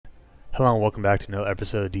Hello and welcome back to another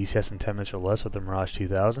episode of DCS in 10 minutes or less with the Mirage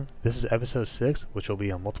 2000. This is episode 6, which will be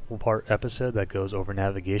a multiple part episode that goes over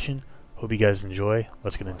navigation. Hope you guys enjoy.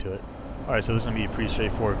 Let's get into it. Alright, so this is going to be a pretty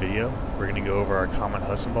straightforward video. We're going to go over our common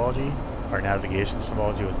HUD symbology, our navigation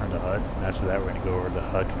symbology within the HUD, and after that we're going to go over the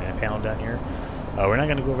HUD command panel down here. We're not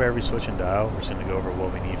going to go over every switch and dial, we're just going to go over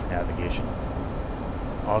what we need for navigation.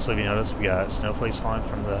 Also, if you notice, we got snowflakes falling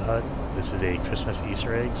from the HUD. This is a Christmas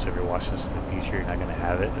Easter egg, so if you're watching this in the future, you're not going to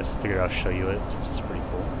have it. I just figured I'll show you it since it's pretty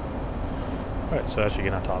cool. Alright, so as we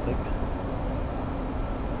get on topic,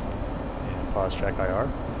 and pause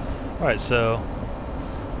TrackIR. Alright, so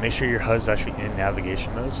make sure your HUD is actually in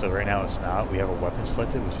navigation mode. So right now it's not. We have a weapon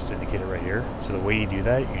selected, which is indicated right here. So the way you do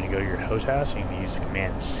that, you're going to go to your Hotas, and you're going to use the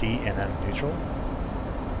command C and M neutral.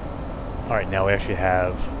 Alright, now we actually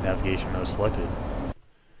have navigation mode selected.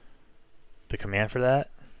 The command for that,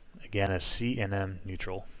 again, is C and M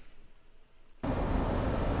neutral.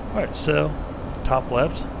 Alright, so top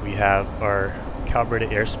left we have our calibrated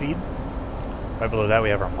airspeed. Right below that we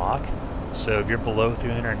have our Mach. So if you're below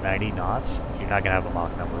 390 knots, you're not going to have a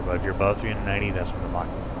Mach number, but if you're above 390, that's when the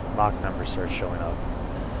Mach number starts showing up.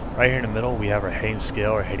 Right here in the middle we have our heading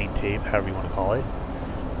scale or heading tape, however you want to call it.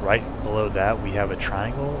 Right below that we have a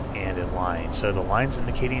triangle and a line. So the line's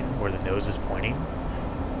indicating where the nose is pointing,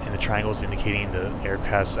 and the triangle is indicating the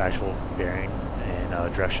aircraft's actual bearing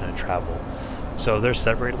and direction of travel. So they're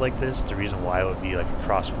separated like this. The reason why it would be like a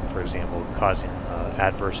crosswind, for example, causing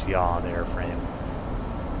adverse yaw on the airframe.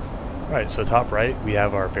 Alright, so top right we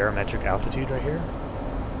have our barometric altitude right here.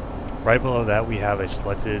 Right below that we have a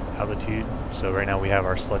selected altitude. So right now we have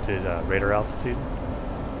our selected radar altitude,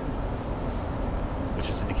 which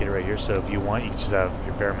is indicated right here. So if you want, you can just have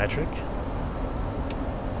your barometric,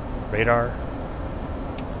 radar,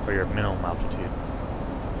 or your minimum altitude.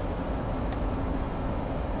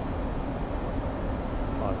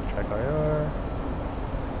 TrackIR.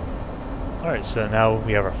 Alright, so now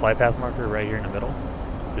we have our flight path marker right here in the middle.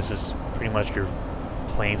 This is pretty much your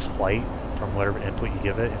plane's flight from whatever input you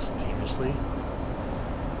give it instantaneously.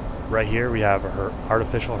 Right here we have our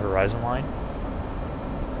artificial horizon line.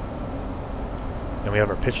 Then we have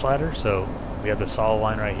our pitch ladder, so we have the solid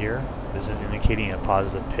line right here. This is indicating a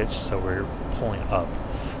positive pitch, so we're pulling up.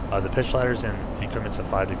 The pitch ladder is in increments of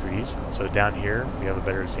 5 degrees. So down here we have a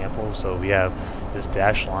better example. So we have this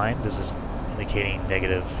dashed line. This is indicating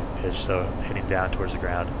negative pitch, so heading down towards the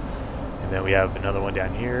ground. And then we have another one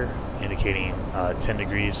down here indicating 10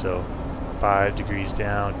 degrees, so 5 degrees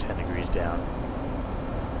down, 10 degrees down.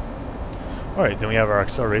 Alright, then we have our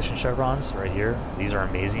acceleration chevrons right here. These are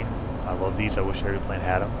amazing. I love these. I wish every plane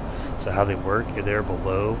had them. So how they work, if they're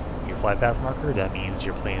below your flight path marker, that means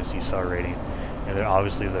your plane is decelerating. And they're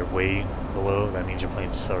obviously if they're way below, that means your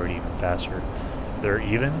plane's accelerating even faster. They're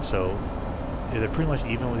even, so if they're pretty much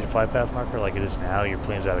even with your flight path marker like it is now, your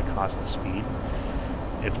plane's at a constant speed.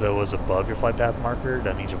 If that was above your flight path marker,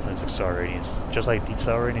 that means your plane's accelerating. It's just like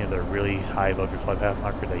decelerating. If they're really high above your flight path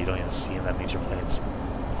marker that you don't even see them, that means your plane's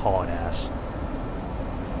hauling ass.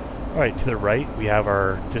 Alright, to the right we have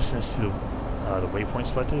our distance to the waypoint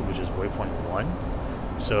selected, which is waypoint 1.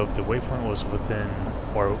 So if the waypoint was within,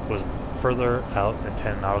 or was further out than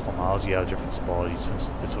 10 nautical miles, you have different symbology. Since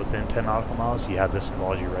it's within 10 nautical miles, you have this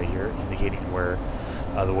symbology right here indicating where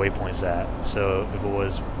the waypoint's at. So if it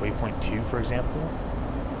was waypoint 2, for example,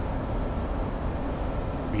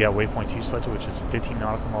 we got waypoint 2 selected, which is 15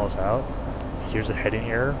 nautical miles out. Here's a heading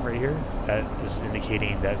error right here that is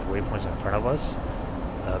indicating that the waypoint's in front of us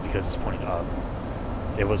because it's pointing up.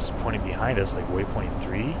 If it was pointing behind us, like waypoint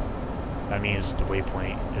 3, that means the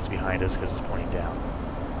waypoint is behind us because it's pointing down.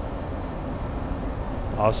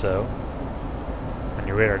 Also, on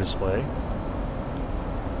your radar display,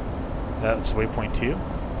 that's waypoint 2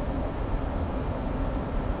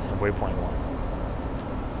 and waypoint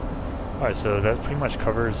 1. Alright, so that pretty much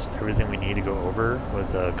covers everything we need to go over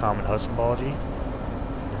with the common HUD symbology.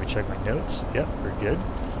 Let me check my notes. Yep, we're good.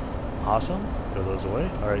 Awesome. Throw those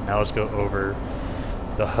away. Alright, now let's go over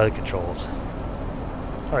the HUD controls.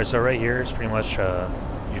 Alright, so right here is pretty much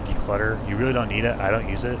you declutter. You really don't need it. I don't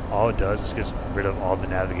use it. All it does is get rid of all the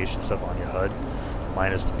navigation stuff on your HUD,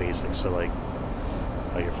 minus the basics. So like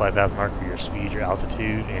your flight path marker, your speed, your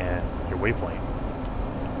altitude, and your waypoint.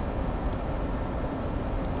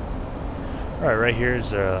 Alright, right here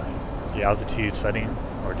is the altitude setting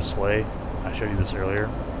or display. I showed you this earlier.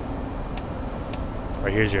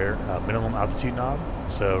 Right here's your minimum altitude knob.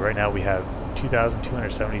 So right now we have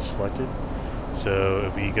 2,270 selected. So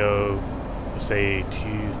if we go, say, to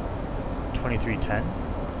 2310,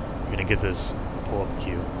 you're going to get this pull-up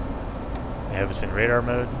queue. And if it's in radar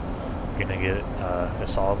mode, you're going to get a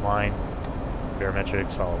solid line,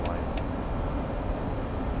 barometric, solid line.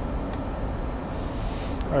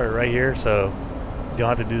 Alright, right here, so you don't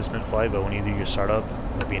have to do this mid-flight, but when you do your startup,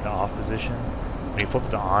 it'll be in the off position. When you flip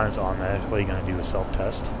it to on, it's automatically going to do a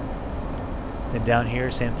self-test. Then down here,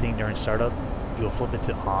 same thing during startup, you'll flip it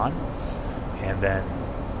to on, and then,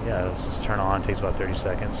 yeah, it'll just turn on, it takes about 30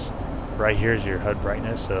 seconds. Right here is your HUD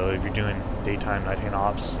brightness, so if you're doing daytime, nighttime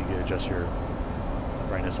ops, you can adjust your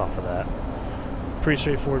brightness off of that. Pretty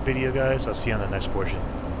straightforward video, guys. I'll see you on the next portion.